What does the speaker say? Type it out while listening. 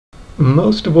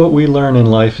Most of what we learn in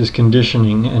life is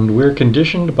conditioning, and we're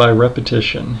conditioned by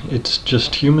repetition. It's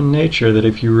just human nature that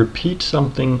if you repeat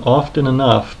something often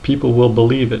enough, people will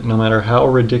believe it, no matter how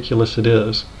ridiculous it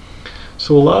is.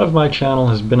 So a lot of my channel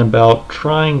has been about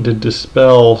trying to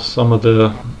dispel some of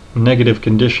the negative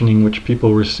conditioning which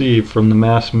people receive from the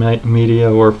mass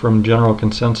media or from general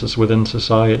consensus within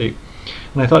society.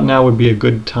 And I thought now would be a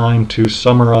good time to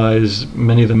summarize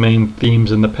many of the main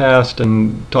themes in the past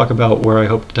and talk about where I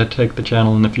hope to take the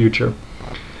channel in the future.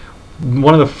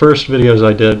 One of the first videos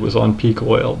I did was on peak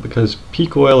oil, because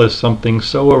peak oil is something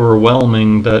so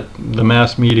overwhelming that the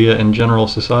mass media and general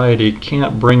society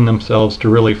can't bring themselves to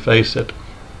really face it.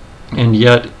 And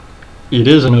yet it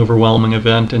is an overwhelming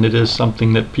event, and it is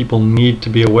something that people need to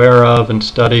be aware of and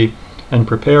study and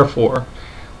prepare for.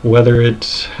 Whether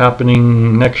it's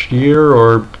happening next year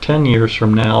or 10 years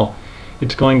from now,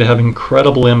 it's going to have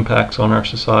incredible impacts on our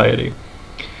society.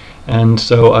 And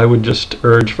so I would just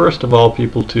urge, first of all,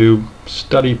 people to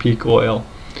study peak oil.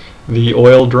 The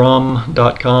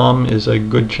oildrum.com is a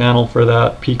good channel for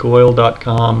that,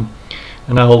 peakoil.com,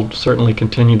 and I'll certainly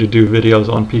continue to do videos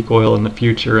on peak oil in the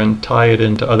future and tie it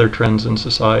into other trends in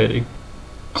society.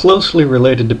 Closely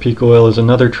related to peak oil is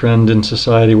another trend in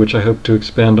society which I hope to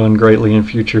expand on greatly in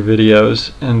future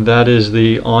videos, and that is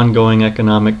the ongoing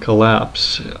economic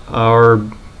collapse. Our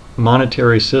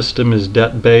monetary system is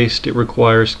debt-based. It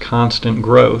requires constant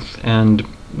growth, and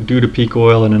due to peak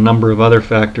oil and a number of other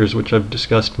factors which I've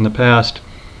discussed in the past,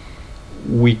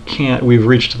 we've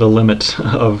reached the limits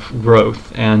of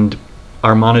growth, and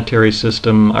our monetary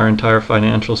system, our entire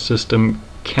financial system,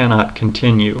 cannot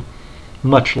continue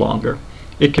much longer.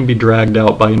 It can be dragged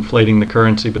out by inflating the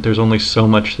currency, but there's only so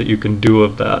much that you can do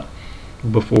of that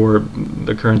before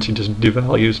the currency just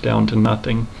devalues down to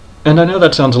nothing. And I know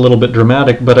that sounds a little bit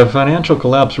dramatic, but a financial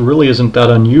collapse really isn't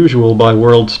that unusual by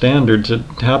world standards. It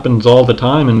happens all the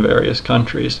time in various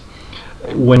countries.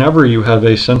 Whenever you have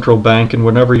a central bank and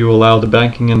whenever you allow the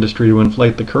banking industry to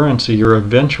inflate the currency, you're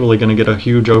eventually going to get a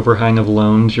huge overhang of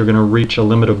loans, you're going to reach a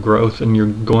limit of growth, and you're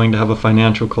going to have a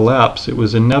financial collapse. It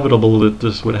was inevitable that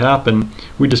this would happen.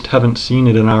 We just haven't seen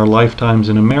it in our lifetimes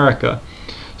in America.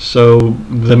 So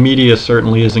the media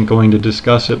certainly isn't going to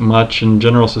discuss it much, and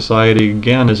general society,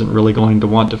 again, isn't really going to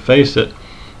want to face it.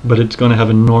 But it's going to have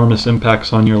enormous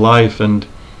impacts on your life, and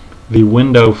the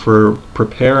window for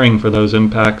preparing for those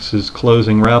impacts is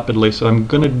closing rapidly. So I'm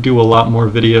going to do a lot more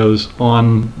videos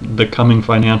on the coming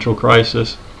financial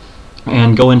crisis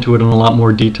and go into it in a lot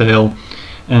more detail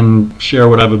and share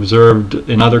what I've observed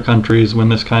in other countries when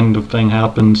this kind of thing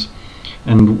happens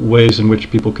and ways in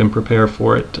which people can prepare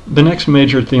for it. The next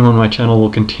major theme on my channel will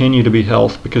continue to be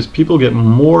health, because people get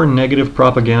more negative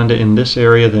propaganda in this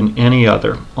area than any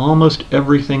other. Almost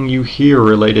everything you hear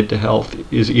related to health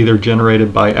is either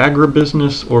generated by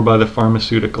agribusiness or by the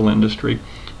pharmaceutical industry.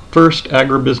 First,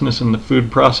 agribusiness and the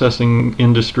food processing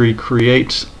industry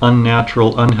creates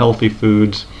unnatural, unhealthy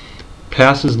foods,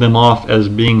 passes them off as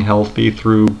being healthy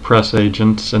through press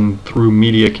agents and through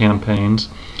media campaigns.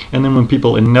 And then when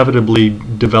people inevitably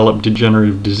develop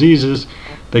degenerative diseases,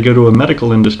 they go to a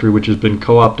medical industry which has been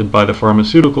co-opted by the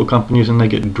pharmaceutical companies, and they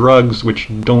get drugs which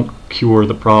don't cure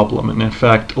the problem, and in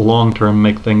fact long-term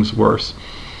make things worse.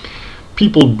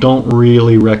 People don't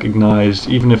really recognize,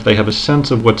 even if they have a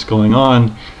sense of what's going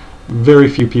on, very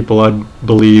few people, I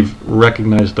believe,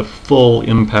 recognize the full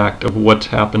impact of what's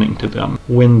happening to them.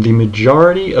 When the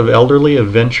majority of elderly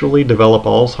eventually develop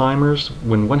Alzheimer's,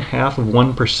 when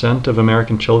 0.5% of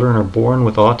American children are born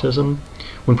with autism,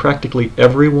 when practically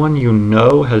everyone you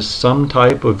know has some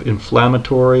type of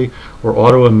inflammatory or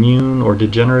autoimmune or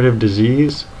degenerative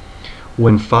disease,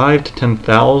 when 5,000 to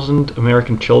 10,000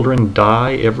 American children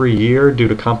die every year due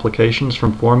to complications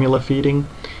from formula feeding,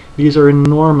 these are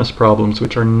enormous problems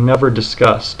which are never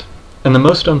discussed. And the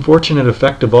most unfortunate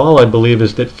effect of all, I believe,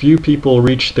 is that few people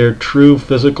reach their true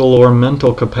physical or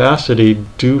mental capacity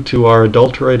due to our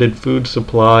adulterated food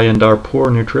supply and our poor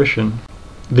nutrition.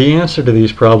 The answer to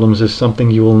these problems is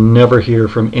something you will never hear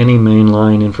from any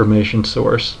mainline information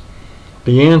source.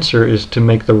 The answer is to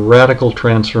make the radical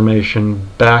transformation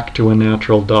back to a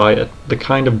natural diet, the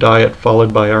kind of diet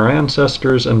followed by our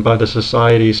ancestors and by the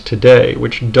societies today,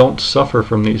 which don't suffer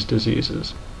from these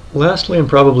diseases. Lastly, and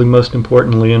probably most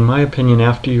importantly, in my opinion,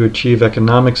 after you achieve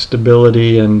economic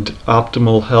stability and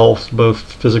optimal health, both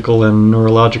physical and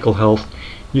neurological health,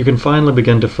 you can finally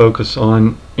begin to focus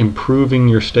on improving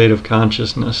your state of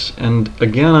consciousness. And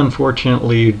again,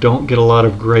 unfortunately, you don't get a lot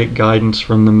of great guidance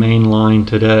from the main line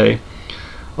today.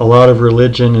 A lot of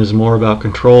religion is more about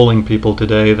controlling people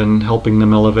today than helping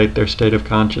them elevate their state of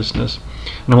consciousness.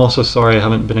 And I'm also sorry I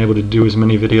haven't been able to do as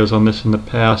many videos on this in the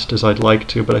past as I'd like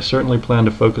to, but I certainly plan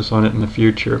to focus on it in the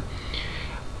future.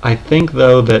 I think,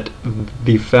 though, that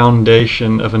the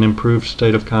foundation of an improved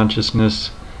state of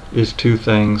consciousness is two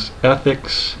things: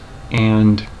 ethics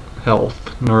and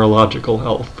health, neurological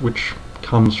health, which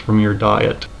comes from your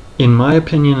diet. In my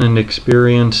opinion and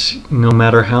experience, no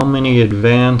matter how many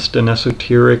advanced and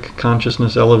esoteric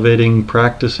consciousness elevating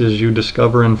practices you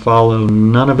discover and follow,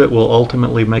 none of it will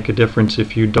ultimately make a difference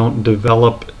if you don't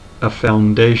develop a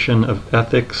foundation of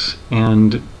ethics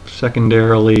and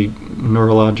secondarily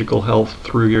neurological health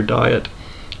through your diet.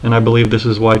 And I believe this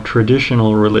is why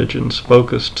traditional religions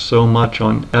focused so much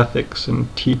on ethics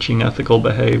and teaching ethical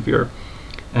behavior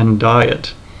and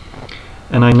diet.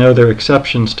 And I know there are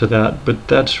exceptions to that, but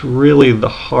that's really the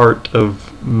heart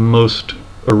of most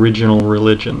original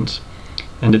religions.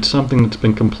 And it's something that's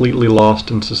been completely lost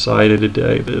in society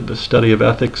today. The study of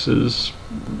ethics is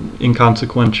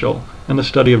inconsequential, and the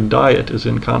study of diet is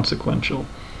inconsequential.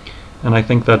 And I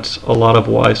think that's a lot of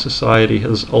why society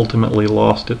has ultimately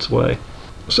lost its way.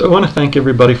 So I want to thank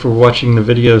everybody for watching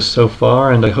the videos so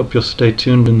far, and I hope you'll stay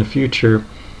tuned in the future.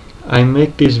 I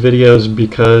make these videos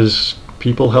because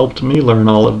people helped me learn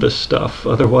all of this stuff.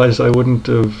 Otherwise I wouldn't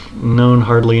have known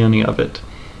hardly any of it.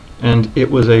 And it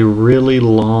was a really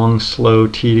long, slow,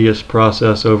 tedious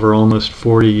process over almost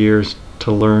 40 years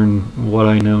to learn what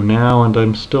I know now, and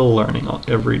I'm still learning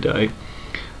every day.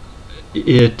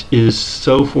 It is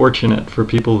so fortunate for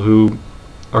people who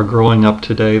are growing up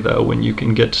today, though, when you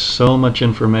can get so much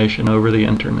information over the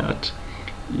internet.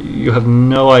 You have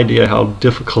no idea how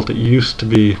difficult it used to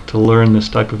be to learn this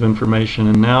type of information,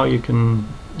 and now you can,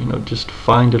 just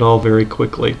find it all very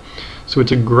quickly. So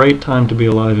it's a great time to be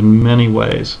alive in many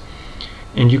ways.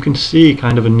 And you can see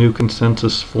kind of a new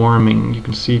consensus forming. You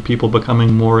can see people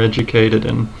becoming more educated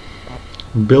and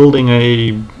building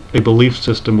a belief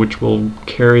system which will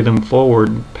carry them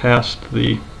forward past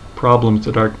the problems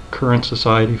that our current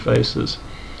society faces.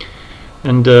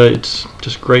 And it's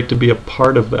just great to be a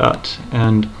part of that,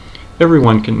 and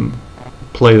everyone can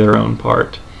play their own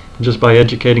part. Just by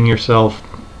educating yourself,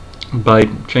 by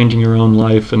changing your own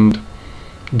life and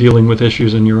dealing with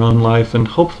issues in your own life, and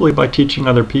hopefully by teaching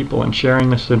other people and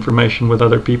sharing this information with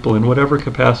other people in whatever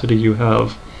capacity you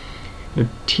have.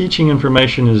 Teaching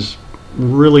information is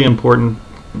really important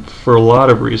for a lot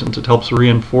of reasons. It helps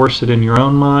reinforce it in your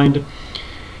own mind.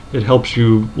 It helps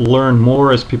you learn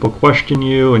more as people question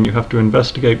you and you have to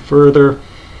investigate further.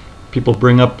 People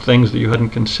bring up things that you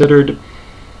hadn't considered.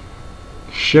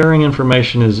 Sharing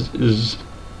information is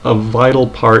a vital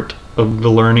part of the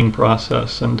learning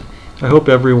process, and I hope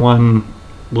everyone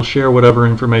will share whatever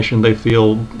information they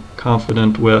feel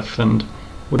confident with and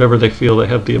whatever they feel they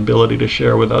have the ability to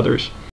share with others.